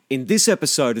In this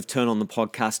episode of Turn On the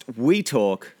Podcast, we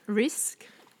talk Risk.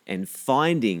 and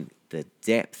finding the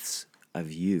depths of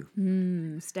you.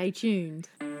 Stay tuned.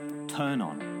 Turn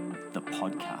On the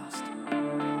Podcast.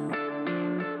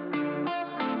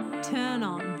 Turn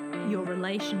on your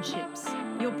relationships,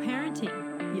 your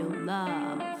parenting, your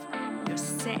love, your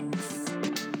sex.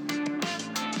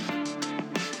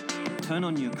 Turn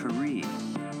on your career,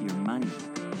 your money,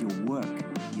 your work,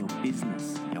 your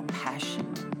business, your passion,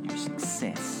 your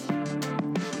success.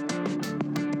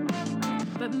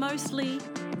 But mostly,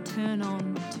 turn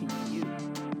on to you.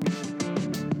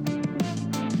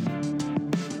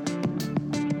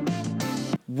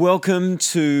 Welcome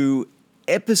to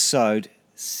episode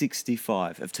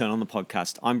 65 of Turn On the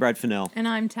Podcast. I'm Brad Fennell. And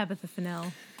I'm Tabitha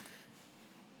Fennell.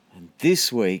 And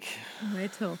this week, We're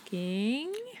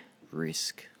talking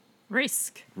risk.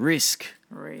 risk. Risk.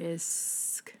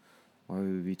 Risk. Why would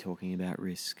we be talking about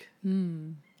risk?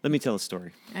 Let me tell a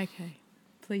story. Okay,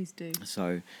 please do.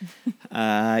 So,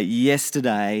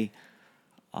 yesterday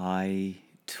I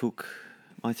took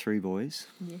my three boys,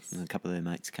 Yes. and a couple of their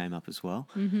mates came up as well,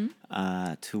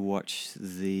 to watch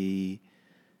the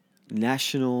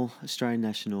Australian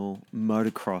National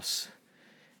Motocross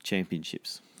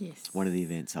Championships. Yes. One of the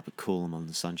events up at Coolum on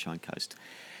the Sunshine Coast.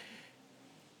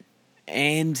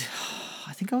 And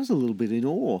I think I was a little bit in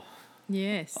awe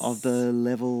Yes. of the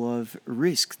level of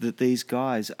risk that these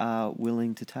guys are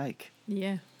willing to take.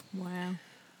 Yeah. Wow.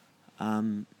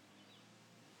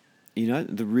 You know,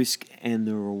 the risk and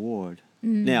the reward.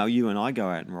 Now, you and I go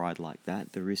out and ride like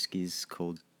that. The risk is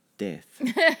called death,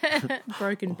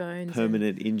 Broken bones.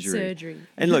 permanent injury, surgery.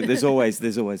 And look, there's always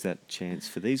that chance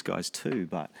for these guys too.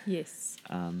 But Yes.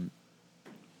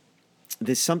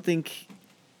 there's something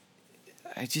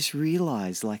I just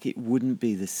realised, like, it wouldn't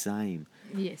be the same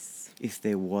Yes. if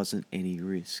there wasn't any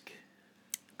risk.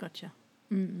 Gotcha.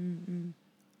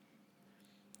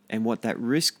 And what that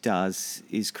risk does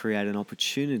is create an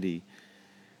opportunity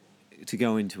to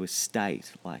go into a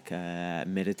state, like a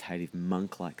meditative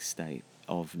monk-like state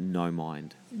of no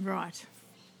mind. Right.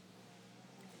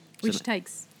 Which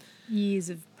takes years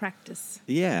of practice.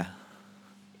 Yeah,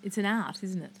 It's an art,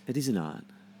 isn't it? it is an art.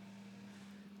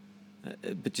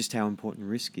 But just how important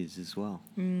risk is as well.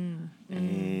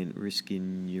 And risk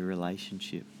in your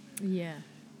relationship, Yeah.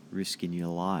 risk in your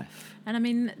life. And I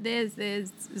mean,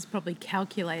 there's probably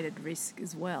calculated risk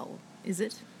as well, is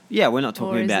it? Yeah, we're not Or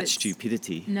talking is about it-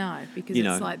 stupidity. No, because You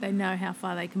it's know. like they know how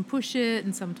far they can push it,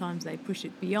 and sometimes they push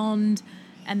it beyond,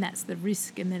 and that's the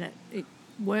risk, and then it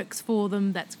works for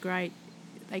them, that's great.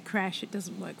 They crash, it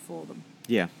doesn't work for them.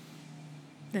 Yeah,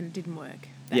 Then it didn't work.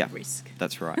 That yeah, risk.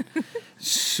 that's right.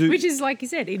 Which is, like you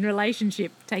said, in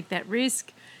relationship, take that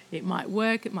risk. It might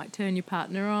work, it might turn your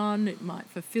partner on, it might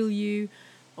fulfill you,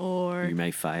 or You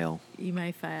may fail. you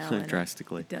may fail. and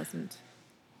Drastically. It doesn't.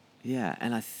 Yeah,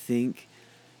 and I think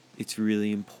it's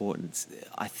really important.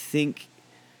 I think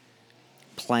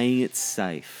playing it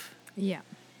safe, Yeah.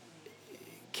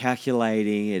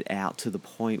 calculating it out to the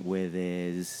point where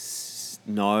there's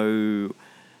no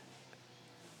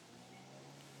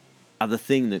other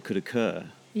thing that could occur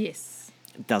Yes.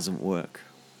 doesn't work.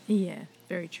 Yeah,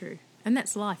 very true. And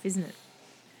that's life, isn't it?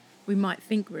 We might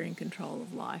think we're in control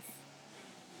of life,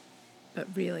 but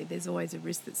really there's always a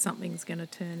risk that something's going to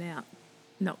turn out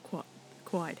not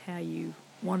quite how you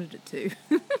wanted it to.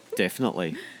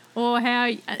 Definitely. Or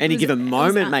how... Any given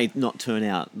moment may not turn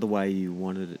out the way you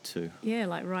wanted it to. Yeah,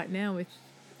 like right now with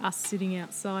us sitting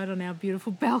outside on our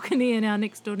beautiful balcony and our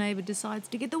next door neighbour decides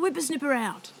to get the whippersnipper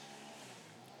out.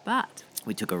 But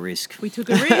We took a risk. we took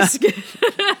a risk.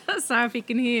 So if you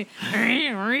can hear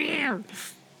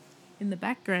in the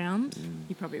background,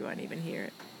 you probably won't even hear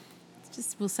it. It's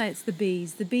just, we'll say it's the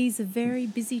bees. The bees are very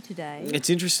busy today. It's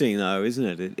interesting though, isn't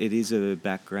it? It is a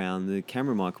background. The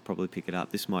camera mic will probably pick it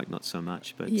up. This mic not so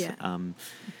much, but Yeah.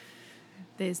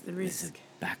 There's the there's risk.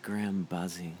 a background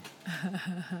buzzing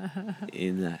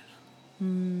in that.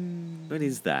 What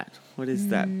is that? What is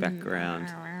that background?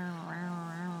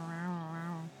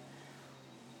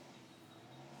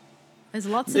 There's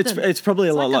lots of them. It's probably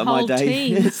a lot like a like my whole day.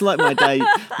 team. It's like my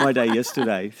day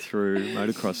yesterday through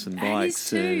motocross and That is bikes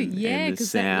too. and Yeah, the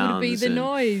because that would be sounds the and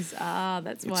noise. Ah,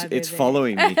 that's why It's they're there.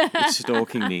 following me. It's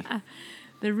stalking me.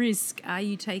 The risk. Are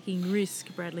you taking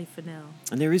risk, Bradley Fennell?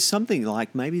 And there is something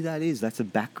like maybe that's a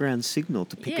background signal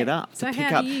to pick Yeah. it up, So to pick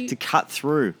how up, do you- to cut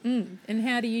through. And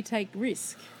how do you take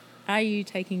risk? Are you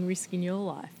taking risk in your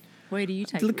life? Where do you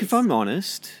take Look, risk? if I'm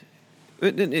honest,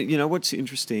 you know what's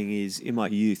interesting is in my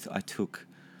youth I took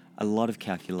a lot of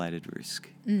calculated risk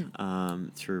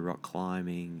through rock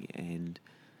climbing, and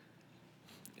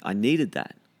I needed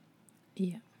that.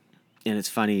 Yeah. And it's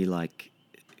funny, like,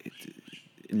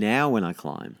 now when I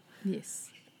climb, Yes.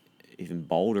 even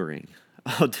bouldering,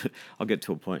 I'll get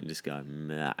to a point and just go,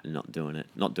 nah, not doing it.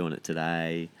 Not doing it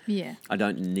today. Yeah. I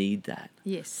don't need that.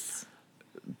 Yes.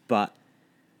 But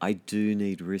I do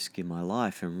need risk in my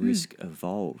life, and risk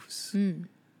evolves. You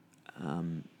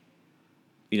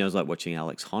know, it's like watching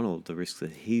Alex Honnold, the risks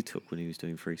that he took when he was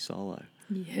doing free solo.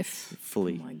 Yes.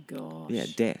 Fully. Oh my gosh. Yeah,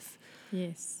 death.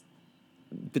 Yes.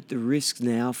 But the risk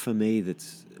now for me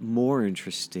that's more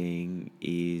interesting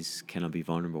is, can I be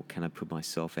vulnerable? Can I put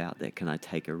myself out there? Can I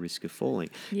take a risk of falling?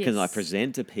 Can I Yes.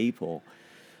 present to people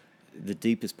the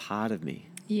deepest part of me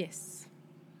Yes.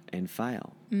 and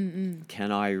fail?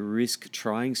 Can I risk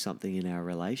trying something in our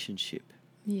relationship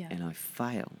Yeah. and I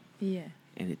fail Yeah.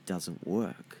 and it doesn't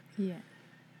work? Yeah.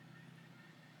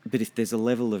 But if there's a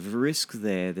level of risk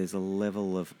there, there's a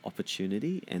level of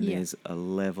opportunity, and Yeah. there's a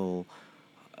level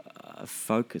of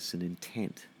focus and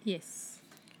intent. Yes.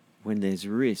 When there's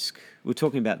risk, we're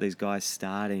talking about these guys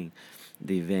starting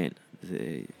the event,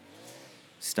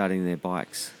 starting their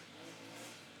bikes.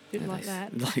 Bit like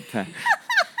that. Like that.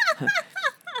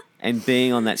 And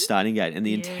being on that starting gate, and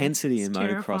the Yes, intensity in it's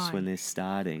motocross terrifying. when they're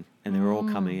starting, and they're all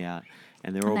coming out,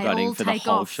 and they're all And they gunning all for the take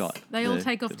whole off. shot. They all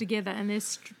take off together, and they're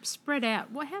spread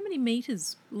out. Well, how many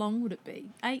meters long would it be?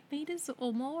 8 meters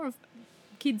or more of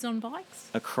kids on bikes?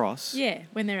 Across. Yeah,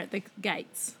 when they're at the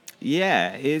gates.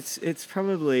 Yeah, it's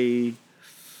probably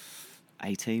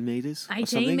 18 meters. or 18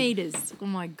 something. meters. Oh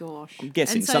my gosh. I'm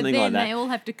guessing and so something then like that. they all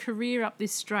have to career up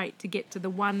this straight to get to the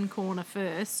one corner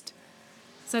first.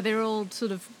 So they're all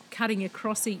sort of cutting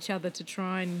across each other to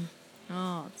try and...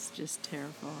 Oh, it's just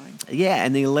terrifying. Yeah,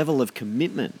 and the level of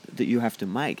commitment that you have to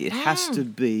make, it has to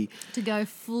be To go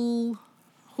full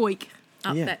hoik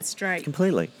up Yeah. that straight.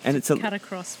 completely. And it's Cut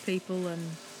across people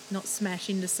and not smash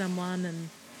into someone and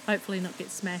hopefully not get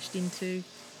smashed into.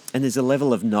 and there's a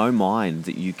level of no mind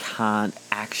that you can't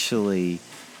actually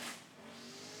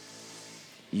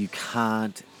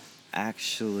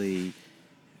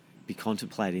be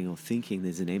contemplating or thinking.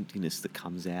 There's an emptiness that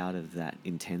comes out of that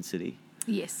intensity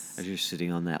Yes. as you're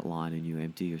sitting on that line and you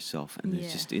empty yourself, and there's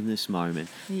Yeah. just in this moment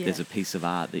Yeah. there's a piece of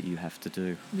art that you have to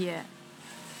do. Yeah.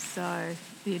 So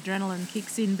the adrenaline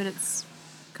kicks in, but it's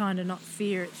kind of not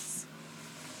fear. Or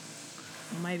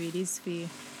maybe it is fear.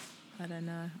 I don't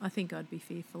know. I think I'd be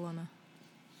fearful on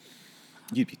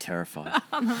You'd be terrified.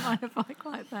 a motorbike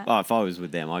like that. Oh, if I was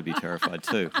with them, I'd be terrified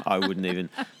too. I wouldn't even.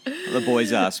 The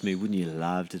boys asked me, "Wouldn't you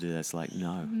love to do that?" It's like,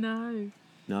 no,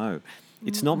 No.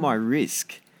 it's not my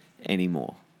risk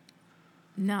anymore.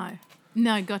 No,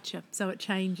 gotcha. So it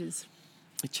changes.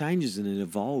 It changes and it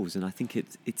evolves, and I think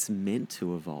it's meant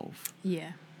to evolve.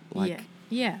 Yeah. Like-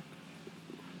 Yeah.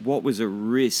 What was a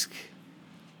risk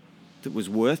that was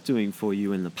worth doing for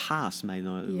you in the past may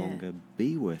no Yeah. longer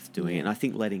be worth doing. Yeah. And I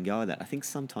think letting go of that. I think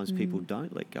sometimes people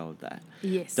don't let go of that.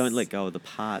 Yes. Don't let go of the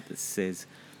part that says,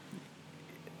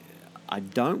 I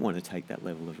don't want to take that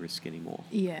level of risk anymore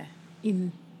Yeah.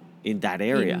 In in that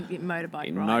area. in motorbike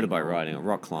In riding. motorbike riding or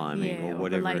rock climbing Yeah, or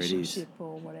whatever it is. relationship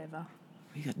or whatever.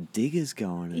 We got diggers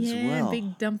going as Yeah, well.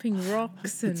 big dumping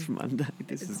rocks and It's Monday.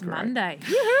 This it's is great. Monday.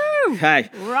 Woohoo!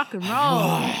 Hey, Rock and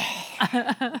roll.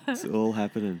 it's all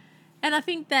happening. And I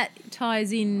think that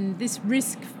ties in this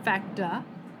risk factor.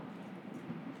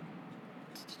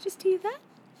 Did you just hear that?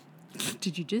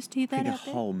 Did you just hear I that think a out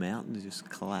there? whole mountain just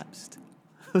collapsed.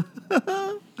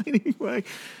 Anyway,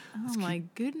 Oh my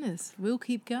goodness. We'll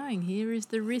keep going. Here is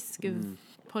the risk of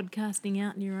podcasting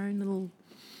out in your own little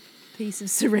piece of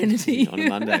serenity. on a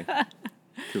Monday.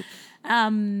 Cool.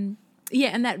 Yeah,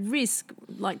 and that risk,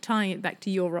 like tying it back to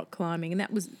your rock climbing, and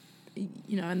that was,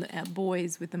 and our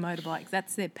boys with the motorbikes,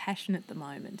 that's their passion at the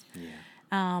moment.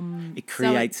 Yeah. It so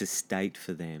creates a state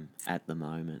for them at the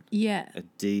moment. Yeah, A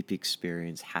deep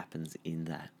experience happens in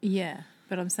that. yeah.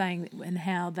 But I'm saying, and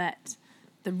how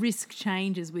the risk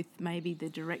changes with maybe the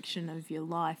direction of your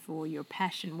life or your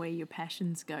passion, where your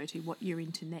passions go to, what you're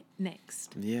into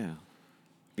next. Yeah.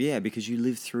 Yeah, because you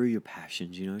live through your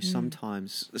passions,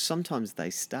 Sometimes they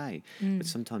stay, but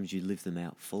sometimes you live them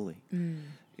out fully.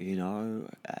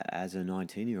 As a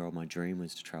 19-year-old, my dream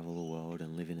was to travel the world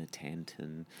and live in a tent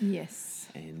and Yes.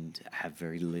 have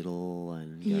very little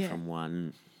and go Yeah. from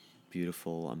one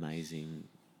beautiful, amazing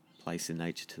place in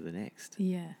nature to the next.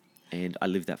 Yeah. And I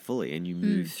lived that fully, and you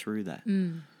move through that.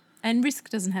 And risk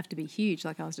doesn't have to be huge.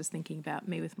 Like I was just thinking about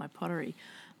me with my pottery.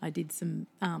 I did some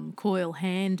coil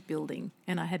hand building,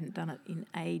 and I hadn't done it in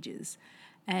ages.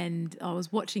 And I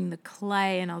was watching the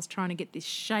clay, and I was trying to get this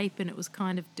shape, and it was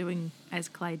kind of doing as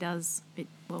clay does.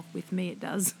 With me it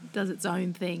does its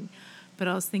own thing. But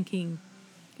I was thinking,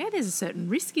 yeah, there's a certain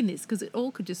risk in this because it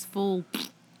all could just fall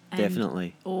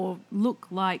Definitely. Or look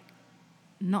like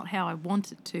not how I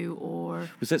want it to, or...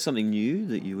 Was that something new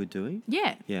that you were doing?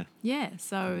 Yeah. Yeah. Yeah,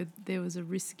 so there was a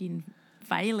risk in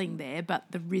failing there, but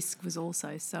the risk was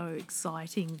also so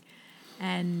exciting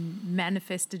and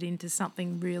manifested into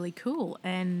something really cool.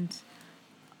 And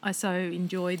I so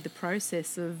enjoyed the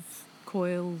process of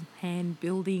coil hand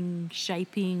building,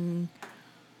 shaping,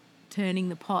 turning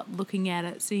the pot, looking at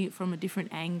it, seeing it from a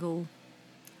different angle.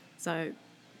 So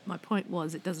my point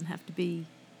was, it doesn't have to be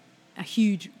a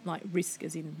huge risk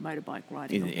as in motorbike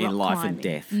riding or rock In life climbing. and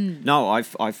death. No,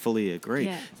 I fully agree.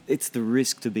 Yeah. It's the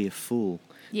risk to be a fool,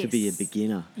 to be a Yes.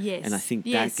 beginner. Yes. And I think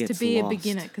yes, that gets to be lost. a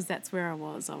beginner, because that's where I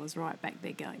was. I was right back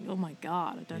there going, oh my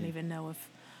God, I don't even know if,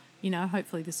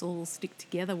 hopefully this all will stick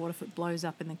together. What if it blows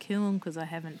up in the kiln because I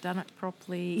haven't done it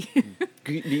properly?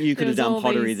 You could have There's all done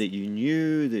pottery these- that you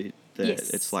knew, that Yes.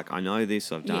 it's like, I know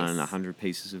this, I've done Yes. 100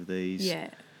 pieces of these. Yeah,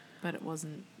 but it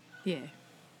wasn't,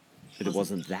 But it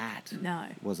wasn't that. No.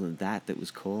 It wasn't that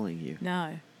was calling you.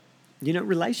 No.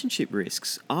 Relationship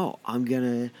risks. Oh, I'm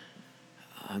gonna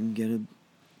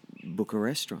book a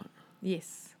restaurant.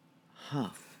 Yes. Huh.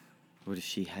 What if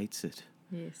she hates it?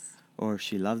 Yes. Or if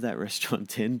she loved that restaurant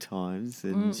 10 times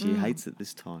and she hates it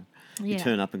this time. You Yeah.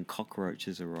 turn up and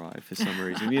cockroaches arrive for some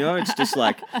reason. It's just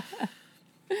like...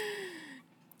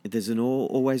 There's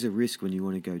always a risk when you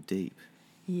want to go deep.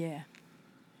 Yeah.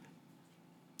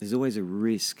 There's always a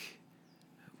risk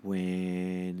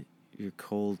when you're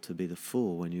called to be the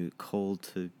fool, when you're called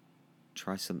to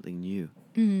try something new.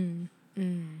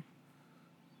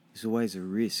 There's always a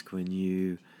risk when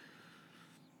you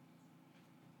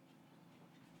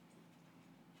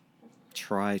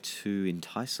try to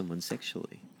entice someone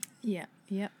sexually. Yeah.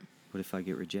 Yep. What if I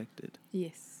get rejected?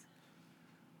 Yes.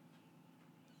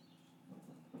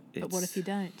 But what if you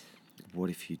don't? What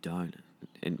if you don't?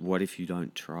 And what if you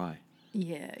don't try?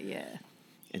 Yeah, yeah.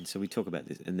 And so we talk about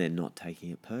this, and they're not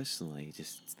taking it personally,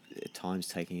 just at times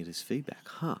taking it as feedback.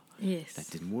 Yes. That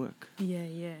didn't work. Yeah,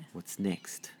 yeah. What's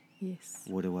next? Yes.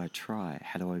 What do I try?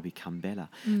 How do I become better?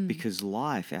 Because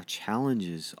life, our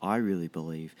challenges, I really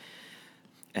believe,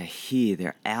 are here.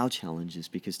 They're our challenges,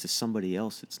 because to somebody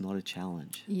else, it's not a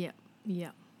challenge. Yeah,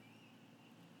 yeah.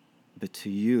 But to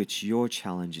you, it's your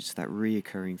challenge. It's that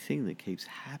reoccurring thing that keeps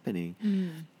happening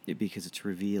because it's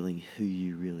revealing who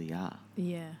you really are.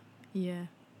 Yeah, yeah.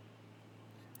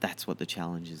 That's what the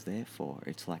challenge is there for.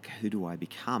 It's like, who do I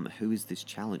become? Who is this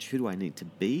challenge? Who do I need to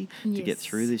be to get Yes.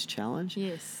 through this challenge?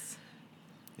 Yes.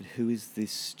 And who is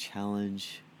this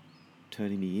challenge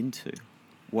turning me into?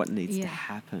 What needs to Yeah.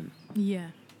 happen? Yeah.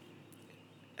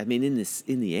 I mean, in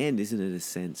the end, isn't it a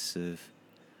sense of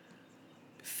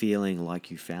feeling like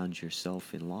you found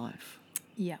yourself in life?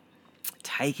 Yeah.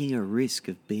 Taking a risk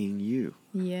of being you.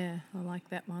 Yeah, I like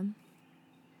that one.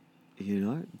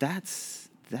 That's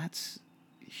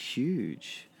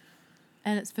huge.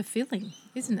 And it's fulfilling,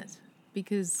 isn't it?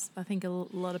 Because I think a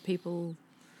lot of people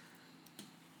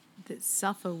that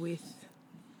suffer with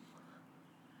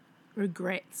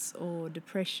regrets or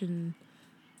depression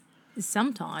is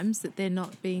sometimes that they're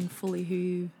not being fully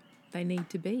who they need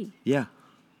to be. Yeah.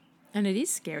 And it is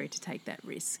scary to take that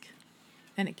risk.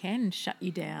 And it can shut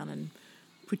you down and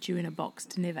put you in a box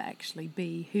to never actually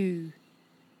be who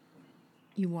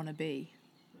you want to be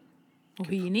or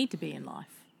who you need to be in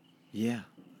life. Yeah.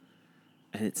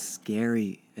 And it's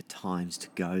scary at times to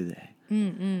go there,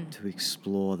 to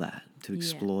explore that, to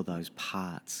explore those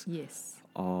parts Yes.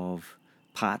 of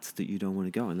parts that you don't want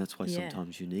to go. And that's why Yeah.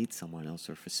 sometimes you need someone else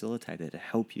or a facilitator to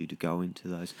help you to go into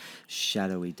those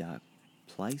shadowy, dark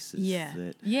places.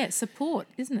 Yeah. Yeah, support,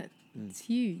 isn't it? It's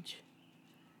huge.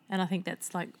 And I think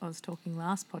that's like I was talking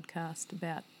last podcast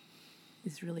about,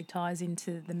 this really ties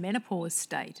into the menopause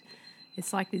state.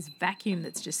 It's like this vacuum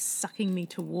that's just sucking me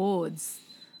towards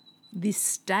this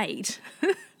state.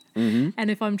 And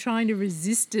if I'm trying to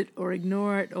resist it or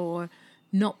ignore it or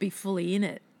not be fully in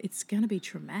it, it's going to be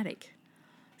traumatic.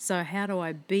 So how do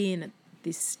I be in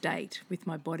this state with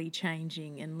my body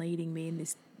changing and leading me in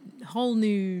this whole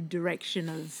new direction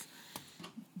of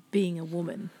being a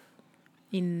woman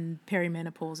in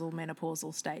perimenopausal,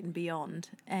 menopausal state and beyond?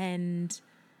 And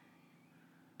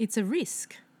it's a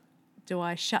risk. Do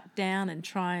I shut down and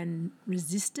try and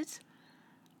resist it?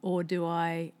 Or do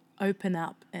I open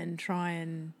up and try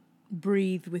and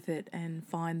breathe with it and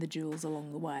find the jewels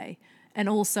along the way? And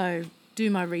also do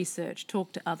my research,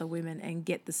 talk to other women and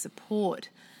get the support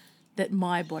that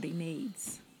my body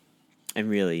needs. And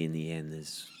really, in the end,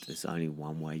 there's only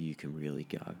one way you can really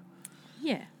go.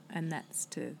 Yeah, and that's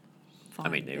to find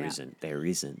I mean, there out.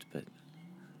 isn't, but...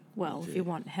 Well, if you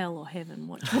want hell or heaven,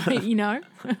 what way,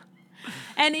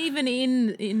 And even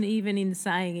in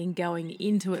saying, in going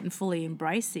into it and fully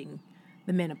embracing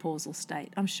the menopausal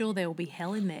state, I'm sure there will be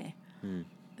hell in there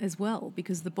as well,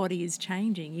 because the body is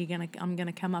changing. I'm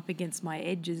gonna come up against my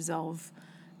edges of,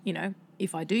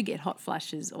 if I do get hot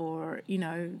flashes or,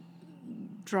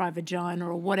 dry vagina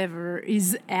or whatever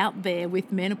is out there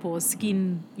with menopause,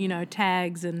 skin,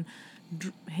 tags and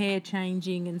hair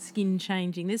changing and skin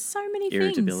changing. There's so many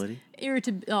Irritability.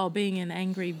 things. Being an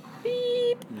angry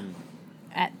beep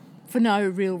for no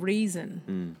real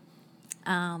reason.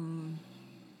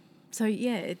 So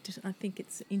yeah, I think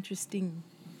it's interesting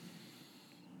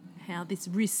how this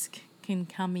risk can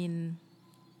come in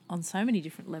on so many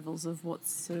different levels of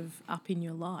what's sort of up in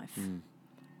your life.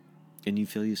 And you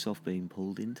feel yourself being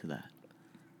pulled into that,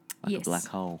 like Yes. a black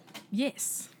hole.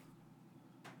 Yes,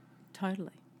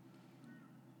 totally.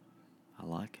 I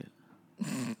like it.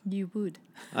 You would.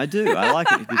 I do. I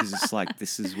like it because it's like,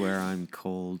 this is where I'm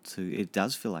called to. It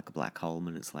does feel like a black hole,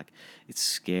 and it's like, it's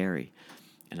scary,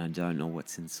 and I don't know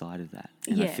what's inside of that,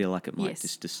 and I Yeah. feel like it might Yes.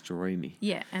 just destroy me.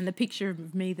 Yeah, and the picture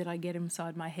of me that I get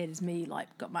inside my head is me,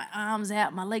 like, got my arms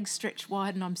out, my legs stretched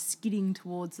wide, and I'm skidding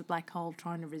towards the black hole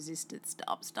trying to resist it.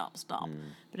 Stop.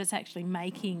 But it's actually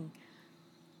making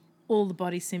all the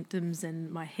body symptoms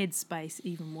and my headspace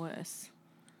even worse,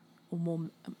 or more,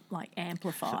 like,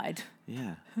 amplified.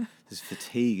 Yeah. There's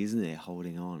fatigue, isn't there,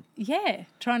 holding on? Yeah,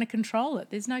 trying to control it.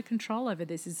 There's no control over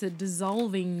this. It's a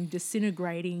dissolving,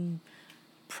 disintegrating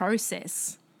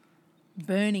process,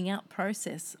 burning out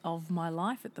process of my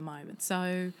life at the moment.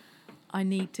 So I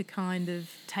need to kind of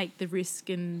take the risk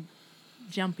and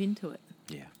jump into it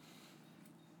Yeah.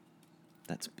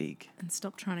 That's big. and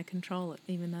stop trying to control it,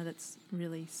 even though that's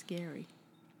really scary.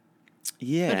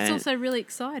 Yeah. But it's also really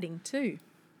exciting too.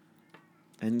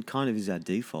 And kind of is our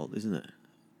default, isn't it?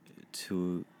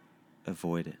 To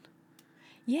avoid it.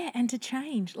 Yeah, and to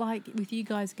change. Like with you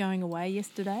guys going away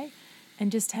yesterday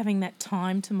and just having that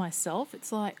time to myself,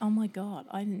 it's like, oh my God,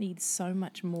 I need so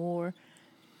much more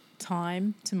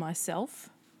time to myself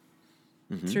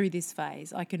through this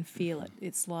phase. I can feel it.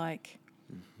 It's like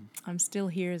I'm still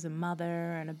here as a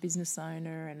mother and a business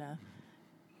owner and a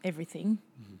everything,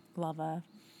 lover,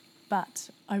 but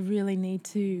I really need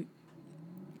to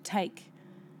take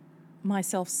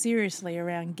myself seriously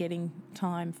around getting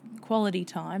time, quality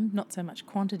time, not so much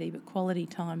quantity, but quality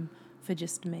time for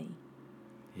just me.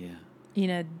 Yeah. In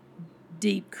a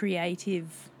deep,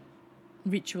 creative,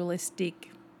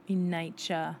 ritualistic, in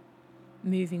nature,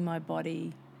 moving my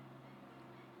body,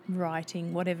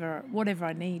 writing, whatever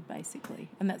I need, basically.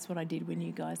 And that's what I did when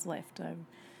you guys left. I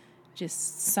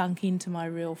just sunk into my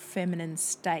real feminine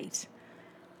state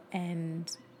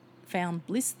and found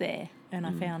bliss there, and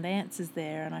I found answers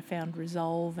there, and I found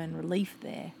resolve and relief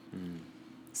there.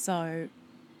 So,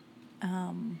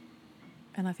 and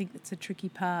I think that's a tricky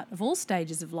part of all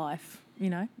stages of life.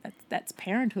 That's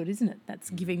parenthood, isn't it? That's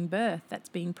giving birth. That's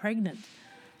being pregnant.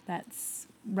 That's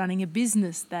running a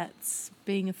business. That's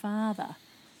being a father.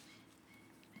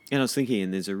 And I was thinking,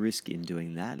 and there's a risk in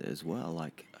doing that as well.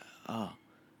 Like,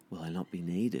 will I not be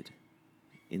needed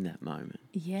in that moment?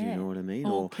 Yeah. Do you know what I mean?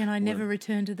 Or can I never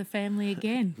return to the family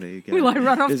again? There you go. Will I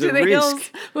run off There's to a the hills?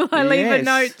 risk. Will I leave a Yes.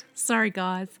 note? Sorry,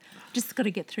 guys. Just got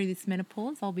to get through this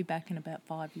menopause. I'll be back in about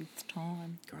 5 years'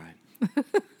 time. Great.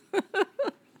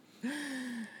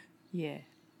 Yeah.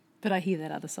 But I hear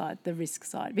that other side, the risk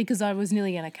side, because I was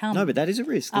nearly going to come. No, but that is a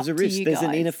risk. There's Up a to risk. you There's an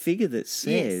guys. inner figure that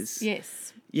says...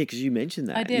 Yes. Yeah, because you mentioned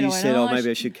that. I did. You I went, said, "Oh, oh, I maybe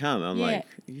I sh- should come. I'm Yeah. like,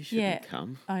 you shouldn't Yeah.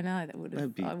 come. I know that would have.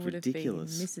 That'd be I would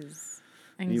ridiculous. have been Mrs.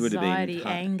 You would have Anxiety, been...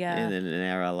 anger. And then an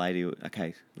hour later,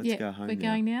 okay, let's go home We're now.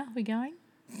 going now. We're going.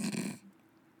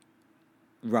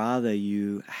 Rather,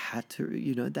 you had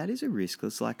to, that is a risk.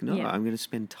 It's like, no, Yeah. I'm going to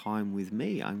spend time with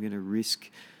me. I'm going to risk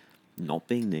not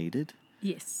being needed,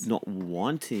 Yes. not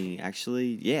wanting,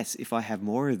 actually, yes, if I have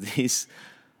more of this,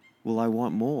 will I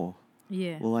want more?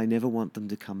 Yeah. Will I never want them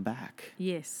to come back?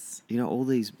 Yes. All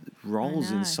these roles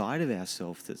know. inside of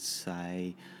ourselves that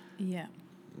say Yeah.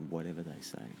 whatever they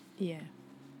say. Yeah.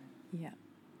 Yeah.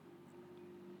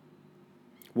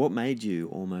 What made you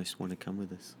almost want to come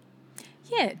with us?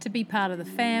 Yeah, to be part of the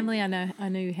family. I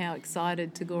knew how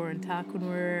excited Tagore and Tarquin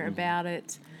were about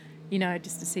it.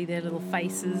 Just to see their little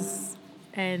faces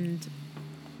and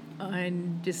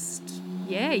just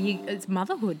it's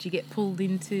motherhood. You get pulled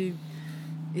into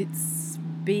it's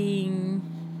being.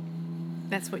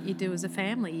 That's what you do as a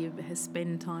family. You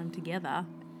spend time together,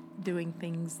 doing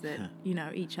things that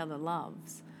each other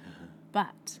loves.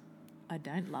 But I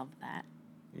don't love that.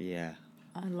 Yeah.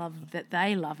 I love that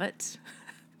they love it.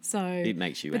 So It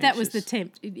makes you But that was the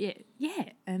anxious. tempt. Yeah,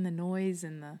 and the noise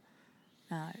and the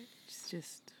it's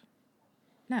just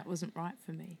no, it wasn't right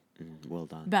for me. Well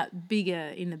done. But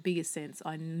in a bigger sense,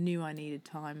 I knew I needed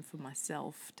time for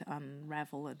myself to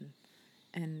unravel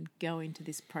and go into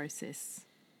this process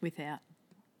without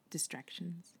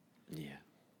distractions. Yeah.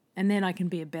 And then I can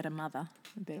be a better mother,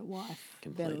 a better wife,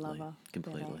 Completely. better lover.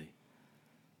 Completely.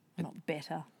 Not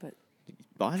better, but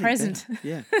I think present. better.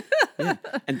 Yeah. Yeah.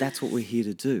 And that's what we're here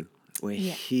to do. We're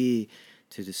Yeah. here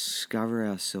to discover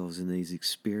ourselves in these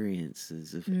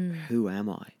experiences of who am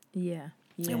I? yeah.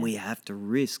 And we have to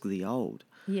risk the old.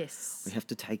 Yes. We have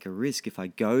to take a risk. If I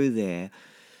go there,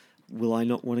 will I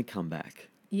not want to come back?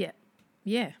 Yeah.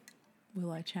 Yeah.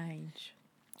 Will I change?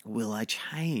 Will I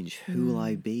change? Who will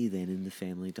I be then in the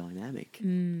family dynamic?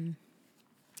 Who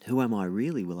am I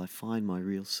really? Will I find my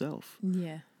real self?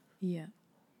 Yeah. Yeah.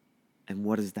 And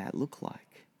what does that look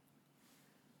like?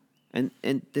 And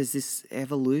there's this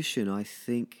evolution, I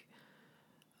think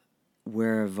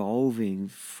we're evolving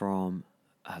from,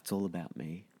 it's all about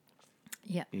me,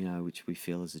 Yeah. which we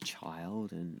feel as a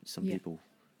child, and some Yeah. people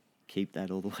keep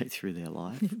that all the way through their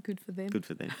life. Good for them. Good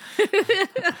for them.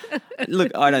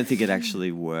 Look, I don't think it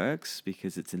actually works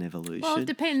because it's an evolution. Well, it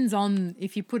depends on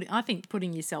if you I think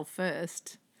putting yourself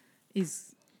first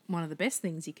is one of the best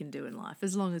things you can do in life,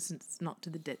 as long as it's not to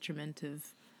the detriment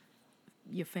of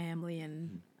your family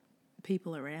and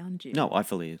people around you. No, I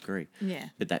fully agree. Yeah.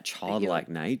 But that childlike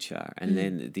nature, and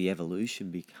then the evolution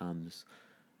becomes,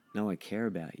 no, I care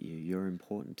about you. You're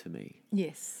important to me.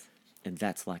 Yes. And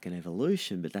that's like an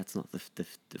evolution, but that's not the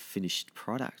finished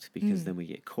product, because then we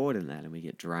get caught in that and we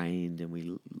get drained and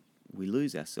we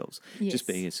lose ourselves. Yes. Just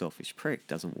being a selfish prick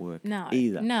doesn't work No.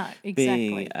 either. No, exactly.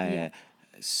 Being a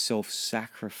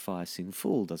self-sacrificing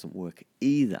fool doesn't work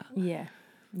either. Yeah.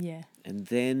 Yeah. And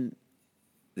then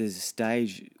there's a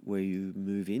stage where you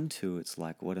move into, it's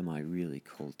like, what am I really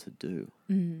called to do?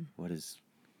 What is,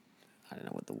 I don't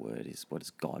know what the word is, what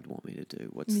does God want me to do?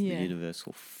 What's the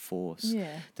universal force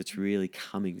that's really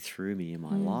coming through me in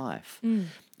my life,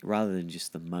 rather than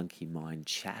just the monkey mind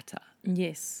chatter?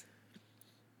 Yes.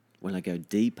 When I go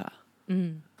deeper,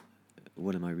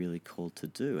 what am I really called to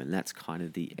do? And that's kind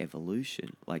of the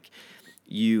evolution. Like,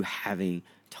 you having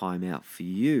time out for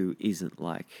you isn't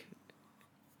like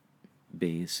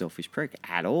being a selfish prick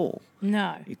at all.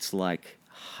 No. It's like,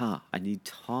 I need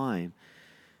time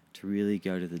to really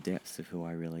go to the depths of who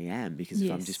I really am, because if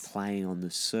I'm just playing on the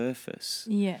surface,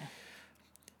 Yeah.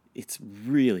 it's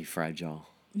really fragile.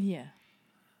 Yeah.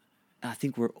 I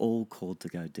think we're all called to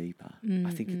go deeper.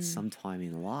 I think it's sometime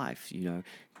in life,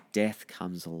 death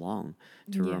comes along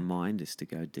to remind us to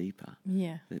go deeper.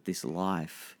 Yeah. That this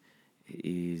life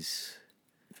is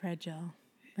Fragile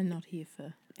and not here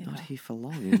for ever. not here for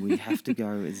long, and we have to go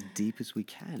as deep as we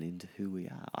can into who we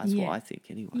are. That's what I think,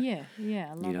 anyway. Yeah, yeah,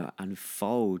 I love it.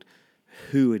 Unfold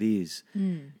who it is.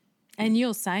 And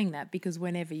you're saying that because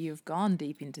whenever you've gone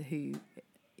deep into who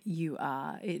you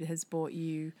are, it has brought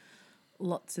you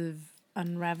lots of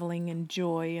unraveling and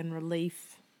joy and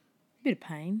relief, a bit of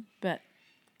pain, but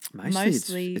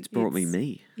mostly it's brought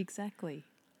me. Exactly.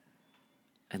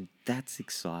 And that's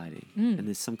exciting. And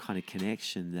there's some kind of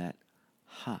connection that,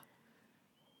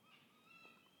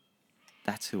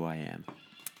 that's who I am.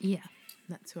 Yeah,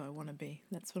 that's who I want to be.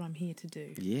 That's what I'm here to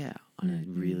do. Yeah, on a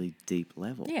really deep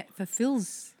level. Yeah, it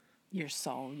fulfills your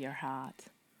soul, your heart.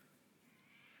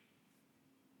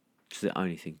 It's the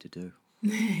only thing to do.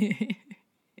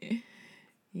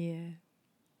 Yeah,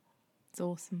 it's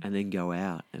awesome. And then go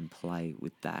out and play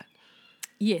with that.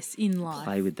 Yes, in life.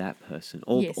 Play with that person.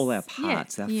 All our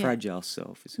parts, our yeah. fragile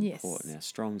self is Yes. important, our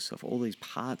strong self. All these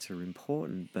parts are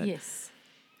important, but Yes.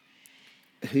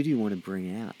 who do you want to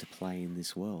bring out to play in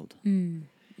this world?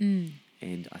 And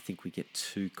I think we get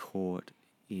too caught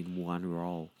in one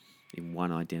role, in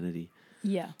one identity,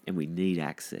 Yeah. and we need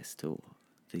access to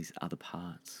these other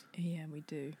parts. Yeah, we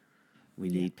do. We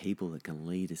need people that can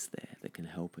lead us there, that can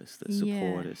help us, that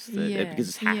support us, yeah, because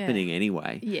it's happening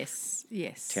anyway. Yes,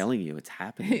 yes. Telling you it's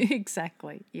happening.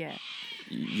 Exactly, yeah.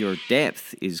 Your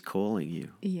depth is calling you.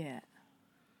 Yeah,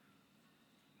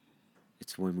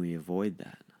 It's when we avoid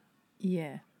that.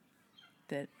 yeah.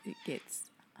 That it gets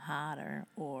harder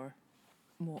or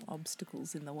more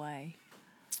obstacles in the way.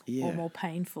 Yeah. Or more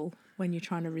painful when you're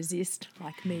trying to resist,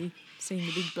 like me, seeing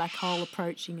the big black hole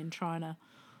approaching and trying to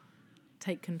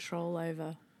take control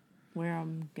over where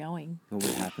I'm going. What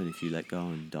would happen if you let go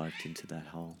and dived into that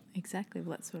hole? Exactly, well,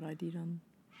 that's what I did on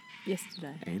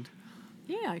yesterday. And?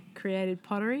 Yeah, I created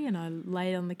pottery and I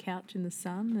laid on the couch in the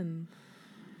sun and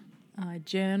I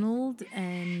journaled,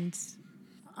 and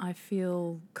I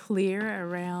feel clear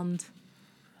around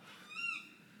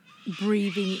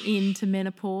breathing into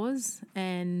menopause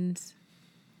and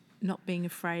not being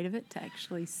afraid of it, to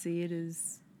actually see it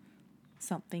as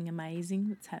something amazing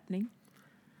that's happening,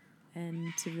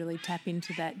 and to really tap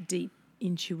into that deep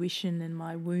intuition and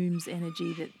my womb's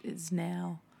energy that is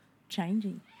now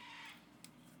changing.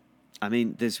 I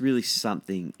mean, there's really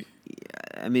something.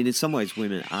 I mean, in some ways,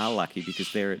 women are lucky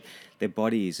because their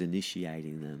body is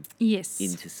initiating them Yes.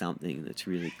 into something that's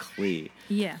really clear.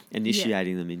 Yeah.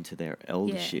 Initiating them into their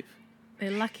eldership.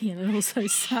 They're lucky, and it also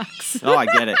sucks. Oh, I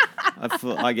get it.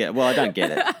 I get it. Well, I don't get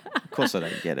it. Of course I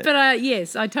don't get it. But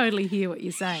yes, I totally hear what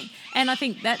you're saying. And I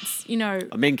think that's,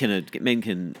 Men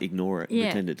can ignore it, Yeah.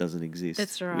 pretend it doesn't exist.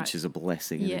 That's right. Which is a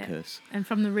blessing and a curse. And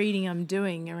from the reading I'm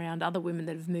doing around other women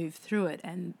that have moved through it,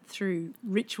 and through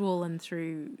ritual and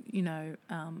through,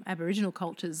 Aboriginal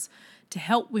cultures, to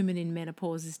help women in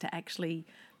menopause is to actually,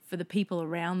 for the people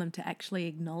around them to actually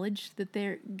acknowledge that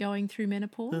they're going through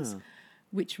menopause,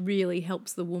 which really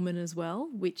helps the woman as well,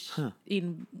 which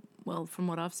from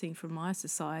what I've seen from my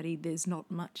society, there's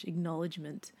not much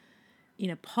acknowledgement in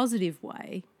a positive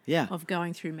way of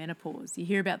going through menopause. You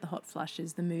hear about the hot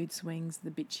flushes, the mood swings, the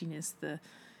bitchiness, the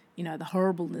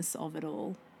horribleness of it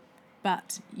all,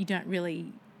 but you don't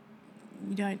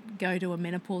go to a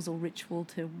menopausal ritual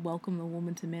to welcome the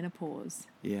woman to menopause.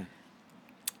 Yeah.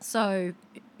 So,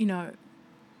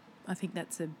 I think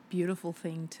that's a beautiful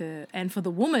thing and for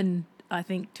the woman, I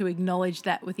think, to acknowledge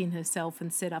that within herself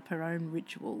and set up her own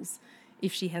rituals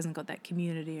if she hasn't got that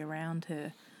community around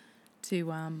her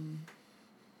to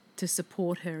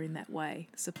support her in that way,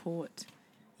 support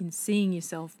in seeing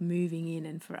yourself moving in,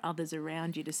 and for others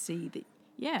around you to see that,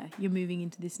 you're moving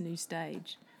into this new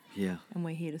stage. Yeah. And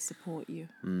we're here to support you.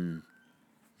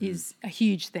 Is a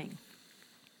huge thing.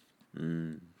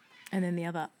 And then the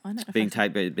other, I don't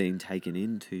know. Being taken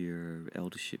into your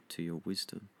eldership, to your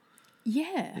wisdom.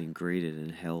 Yeah. Being greeted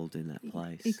and held in that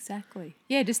place. Exactly.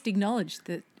 Yeah, just acknowledge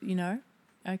that,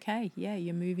 okay,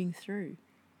 you're moving through.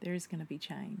 There is going to be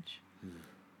change.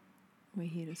 We're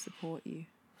here to support you.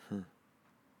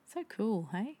 So cool,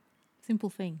 hey? Simple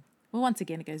thing. Well, once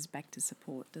again, it goes back to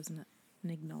support, doesn't it? An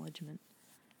acknowledgement.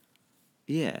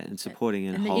 Yeah, and supporting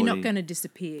and that holding. You're not going to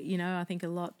disappear. I think a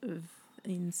lot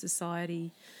in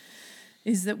society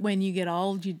is that when you get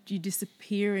old, you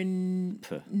disappear and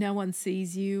no one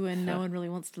sees you and no one really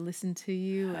wants to listen to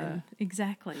you. And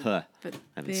exactly. But I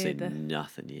haven't seen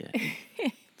nothing yet.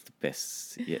 It's the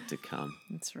best yet to come.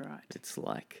 That's right. It's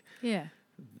like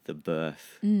the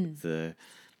birth, the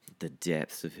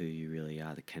depth of who you really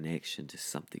are, the connection to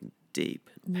something deep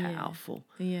and powerful.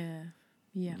 Yeah.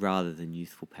 Rather than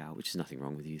youthful power, which is nothing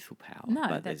wrong with youthful power. No,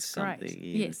 but that's there's something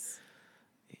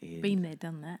great. Been there,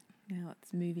 done that. Now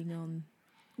it's moving on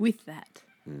with that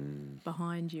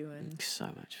behind you, and so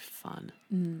much fun.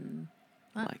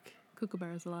 Like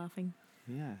kookaburras are laughing.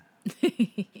 Yeah.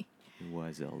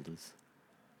 Wise elders.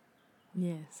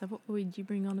 Yeah. So what would you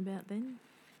bring on about then?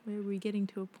 Were we getting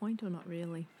to a point or not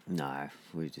really? No,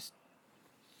 we're just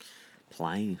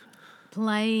playing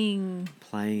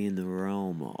in the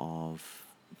realm of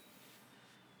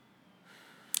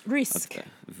risk.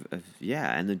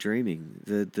 And the dreaming.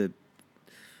 The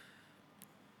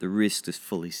risk to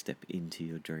fully step into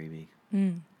your dreaming.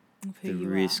 The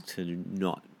risk to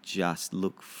not just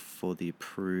look for the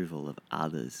approval of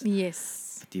others.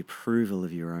 Yes. But the approval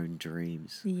of your own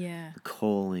dreams. Yeah. The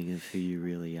calling of who you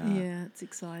really are. Yeah, it's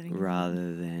exciting.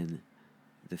 Rather than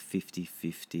the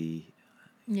 50-50.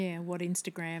 Yeah, what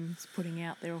Instagram's putting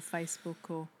out there, or Facebook,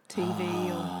 or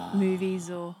TV, or movies,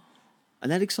 or...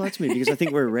 And that excites me because I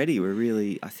think we're ready.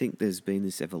 I think there's been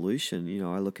this evolution.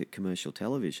 I look at commercial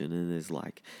television and there's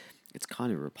it's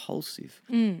kind of repulsive.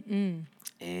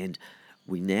 And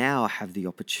we now have the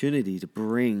opportunity to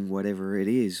bring whatever it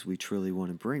is we truly want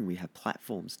to bring. We have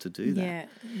platforms to do that.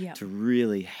 Yeah. To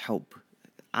really help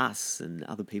us and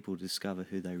other people discover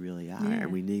who they really are.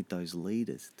 And we need those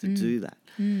leaders to do that.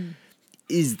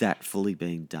 Is that fully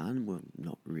being done? Well,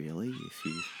 not really if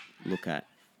you look at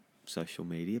social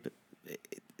media, but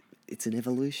it's an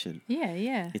evolution.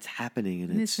 Yeah. It's happening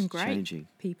and there's it's some great changing.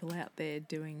 People out there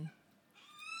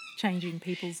changing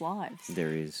people's lives.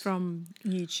 There is. From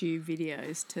YouTube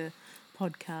videos to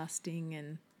podcasting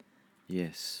and...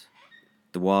 Yes.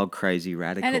 The wild, crazy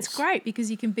radicals. And it's great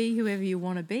because you can be whoever you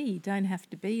want to be. You don't have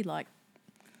to be like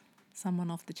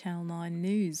someone off the Channel 9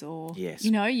 News, or,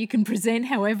 you can present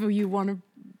however you want to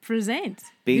present.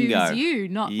 Bingo. Who's you,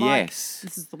 not like,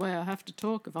 this is the way I have to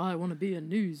talk if I want to be a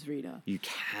newsreader. You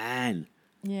can.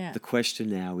 Yeah. The question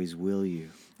now is, will you?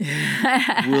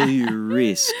 Will you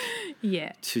risk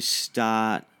to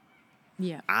start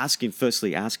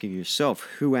asking yourself,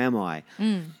 who am I?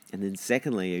 And then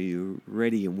secondly, are you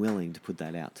ready and willing to put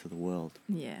that out to the world?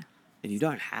 Yeah. And you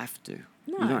don't have to.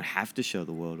 No. You don't have to show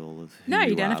the world all of who No, you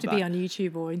you don't are, have to be but- on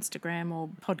YouTube or Instagram or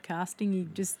podcasting. You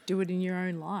just do it in your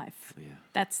own life. Yeah.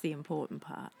 That's the important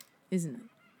part, isn't it?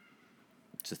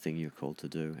 It's a thing you're called to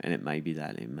do. And it may be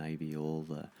that. It may be all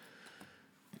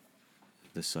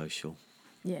the social.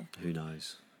 Yeah. Who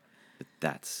knows? But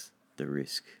that's the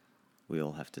risk we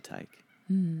all have to take.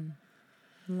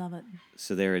 Love it.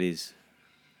 So there it is.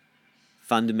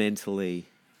 Fundamentally,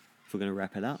 if we're going to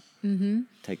wrap it up,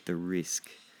 take the risk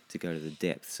to go to the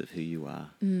depths of who you are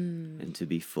and to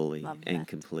be fully Love and that.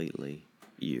 completely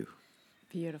you.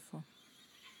 Beautiful.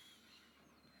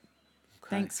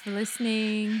 Okay. Thanks for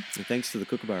listening. And thanks to the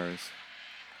kookaburras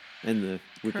and the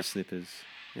whippersnippers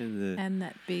and the And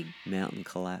that big mountain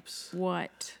collapse.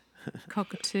 white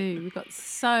cockatoo. We've got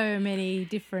so many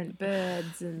different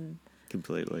birds and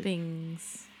Completely.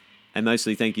 things. And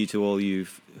mostly thank you to all you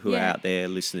who are Yeah. out there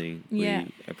listening. Yeah.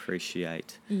 We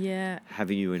appreciate Yeah.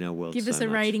 having you in our world Give so us a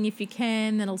much. rating if you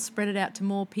can. That'll spread it out to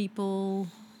more people.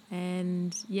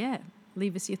 And yeah,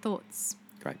 leave us your thoughts.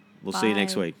 Great. We'll see you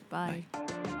next Bye. week. Bye.